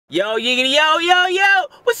Yo, yiggity, yo,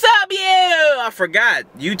 what's up, you? I forgot,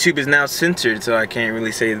 YouTube is now censored, so I can't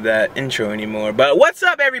really say that intro anymore. But what's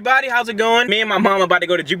up, everybody? How's it going? Me and my mom are about to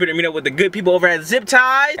go to Jupiter to meet up with the good people over at Zip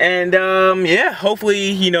Ties. And, yeah,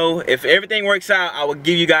 hopefully, you know, if everything works out, I will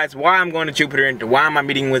give you guys why I'm going to Jupiter and why am I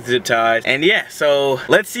meeting with Zip Ties. And, yeah, so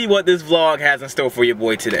let's see what this vlog has in store for your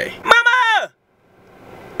boy today. Mama!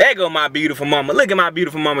 There go my beautiful mama. Look at my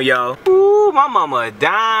beautiful mama, y'all. Ooh, my mama a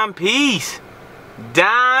dime piece.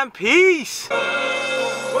 Dime piece.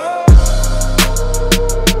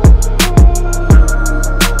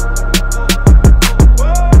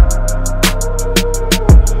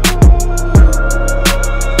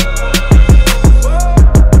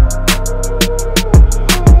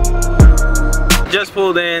 Just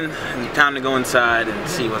pulled in. Time to go inside and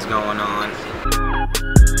see what's going on.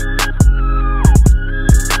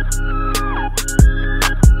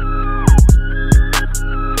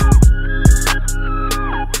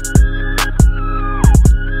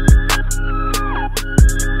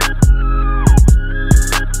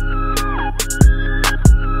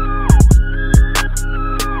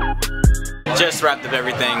 Just wrapped up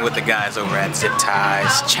everything with the guys over at Zip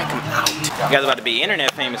Ties. Check them out. You guys about to be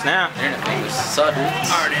internet famous now. Internet famous. Suds.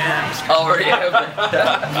 Already am. Already am.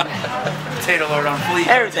 Potato Lord on fleek.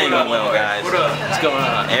 Everything went well, guys. What up? What's going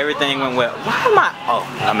on? Everything went well. Why am I? Oh,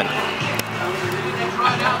 I'm in.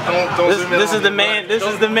 This is the man. This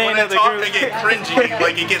is the man of the group. It gets cringy.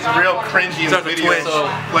 Like it gets real cringy in the video. So,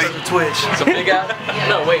 like Twitch. So Big Apple.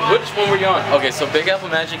 No, wait. Which one were you on? Okay, so Big Apple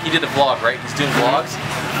Magic. He did a vlog, right? He's doing vlogs.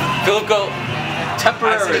 Philip go.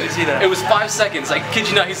 Temporarily. It was 5 seconds. I kid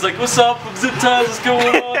you not. He's like, "What's up? Zip Ties? What's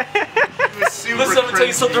going on?" Listen, I'm gonna tell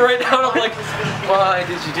you something right now. And I'm like, "Why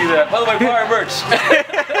did you do that?" By the way, buy our merch.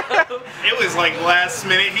 It was like last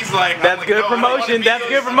minute. He's like, "That's good promotion. That's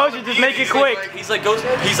good promotion. Just make it quick." He's like, "Go."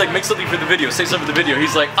 He's like, "Make something for the video. Say something for the video."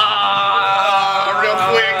 He's like, real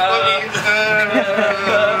quick.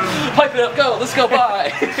 Pipe it up. Go. Let's go.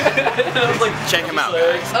 Bye. I was like, check him out,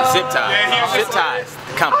 guys. Zip Ties. Yeah, Zip Ties.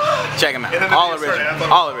 Come, check him out. All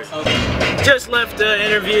original. All original. Just left the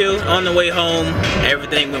interview on the way home.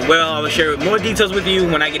 Everything went well. I will share more details with you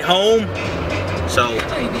when I get home. So,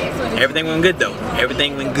 everything went good though.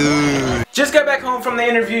 Everything went good. Just got back home from the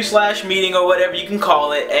interview / meeting or whatever you can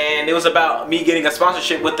call it. And it was about me getting a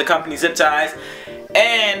sponsorship with the company Zip Ties.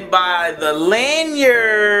 And by the lanyard,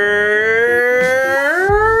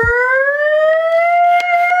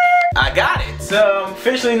 I got it. So I'm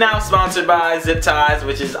officially now sponsored by Zip Ties,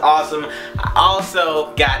 which is awesome. I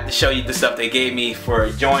also got to show you the stuff they gave me for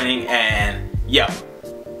joining, and yo,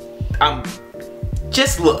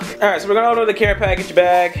 just look. Alright, so we're gonna order the care package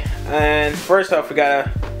bag, and first off we got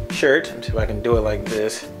a shirt. Let me see if I can do it like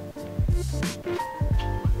this.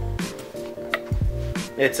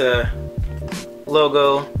 It's a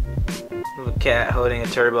logo of a cat holding a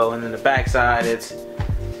turbo, and then the back side it's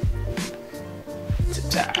Zip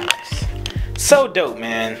Ties. So dope,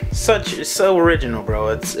 man. It's so original, bro.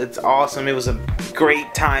 It's awesome. It was a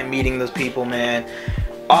great time meeting those people, man.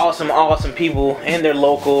 Awesome people, and they're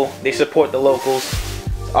local. They support the locals.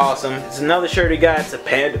 It's awesome. It's another shirt we got. It's a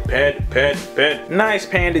panda. Nice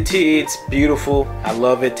panda tee. It's beautiful. I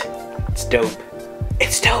love it. It's dope.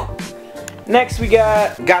 It's dope. Next we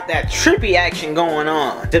got that trippy action going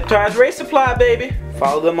on. Zip Ties Race Supply, baby.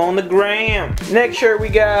 Follow them on the gram. Next shirt we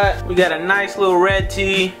got a nice little red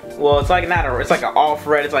tee. Well, it's like it's like an off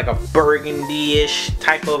red. It's like a burgundy-ish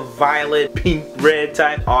type of violet, pink, red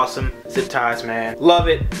type. Awesome. Zip Ties, man. Love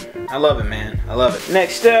it. I love it, man. I love it.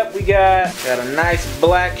 Next up, we got a nice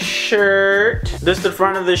black shirt. This is the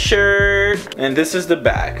front of the shirt, and this is the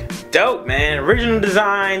back. Dope, man. Original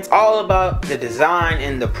designs. All about the design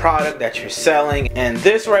and the product that you're selling. And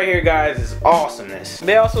this right here, guys, is awesomeness.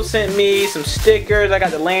 They also sent me some stickers. I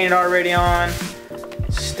got the lanyard already on.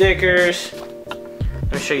 Stickers.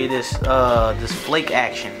 Let me show you this this flake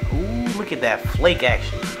action. Ooh, look at that flake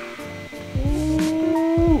action.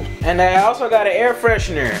 Ooh. And I also got an air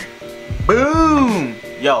freshener. Boom!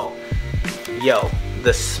 Yo,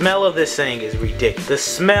 the smell of this thing is ridiculous. The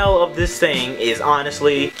smell of this thing is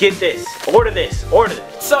honestly, get this, order this.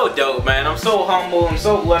 So dope, man. I'm so humble. I'm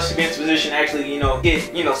so blessed to be in this position to actually,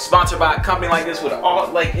 get, sponsored by a company like this with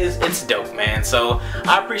all, it's dope, man. So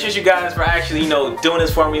I appreciate you guys for actually, doing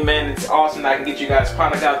this for me, man. It's awesome that I can get you guys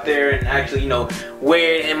product out there and actually,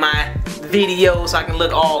 wear it in my video so I can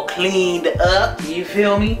look all cleaned up. You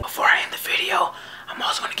feel me? Before I end the video, I'm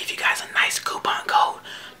also gonna give you guys a nice coupon code.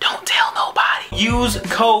 Don't tell nobody. Use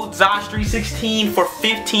code ZOSH316 for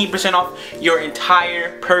 15% off your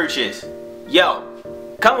entire purchase. Yo,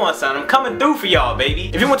 Come on, son, I'm coming through for y'all,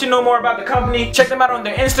 baby. If you want to know more about the company, check them out on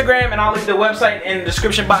their Instagram, and I'll leave the website in the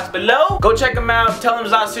description box below. Go check them out. Tell them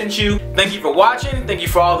Zosh sent you. Thank you for watching. Thank you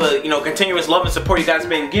for all the, continuous love and support you guys have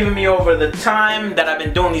been giving me over the time that I've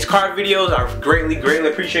been doing these card videos. I greatly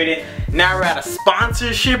appreciate it. Now we're at a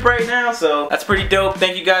sponsorship right now, so that's pretty dope.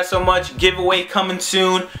 Thank you guys so much. Giveaway coming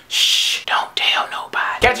soon. Shh, don't tell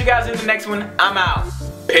nobody. Catch you guys in the next one. I'm out.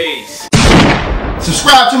 Peace.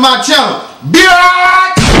 Subscribe to my channel.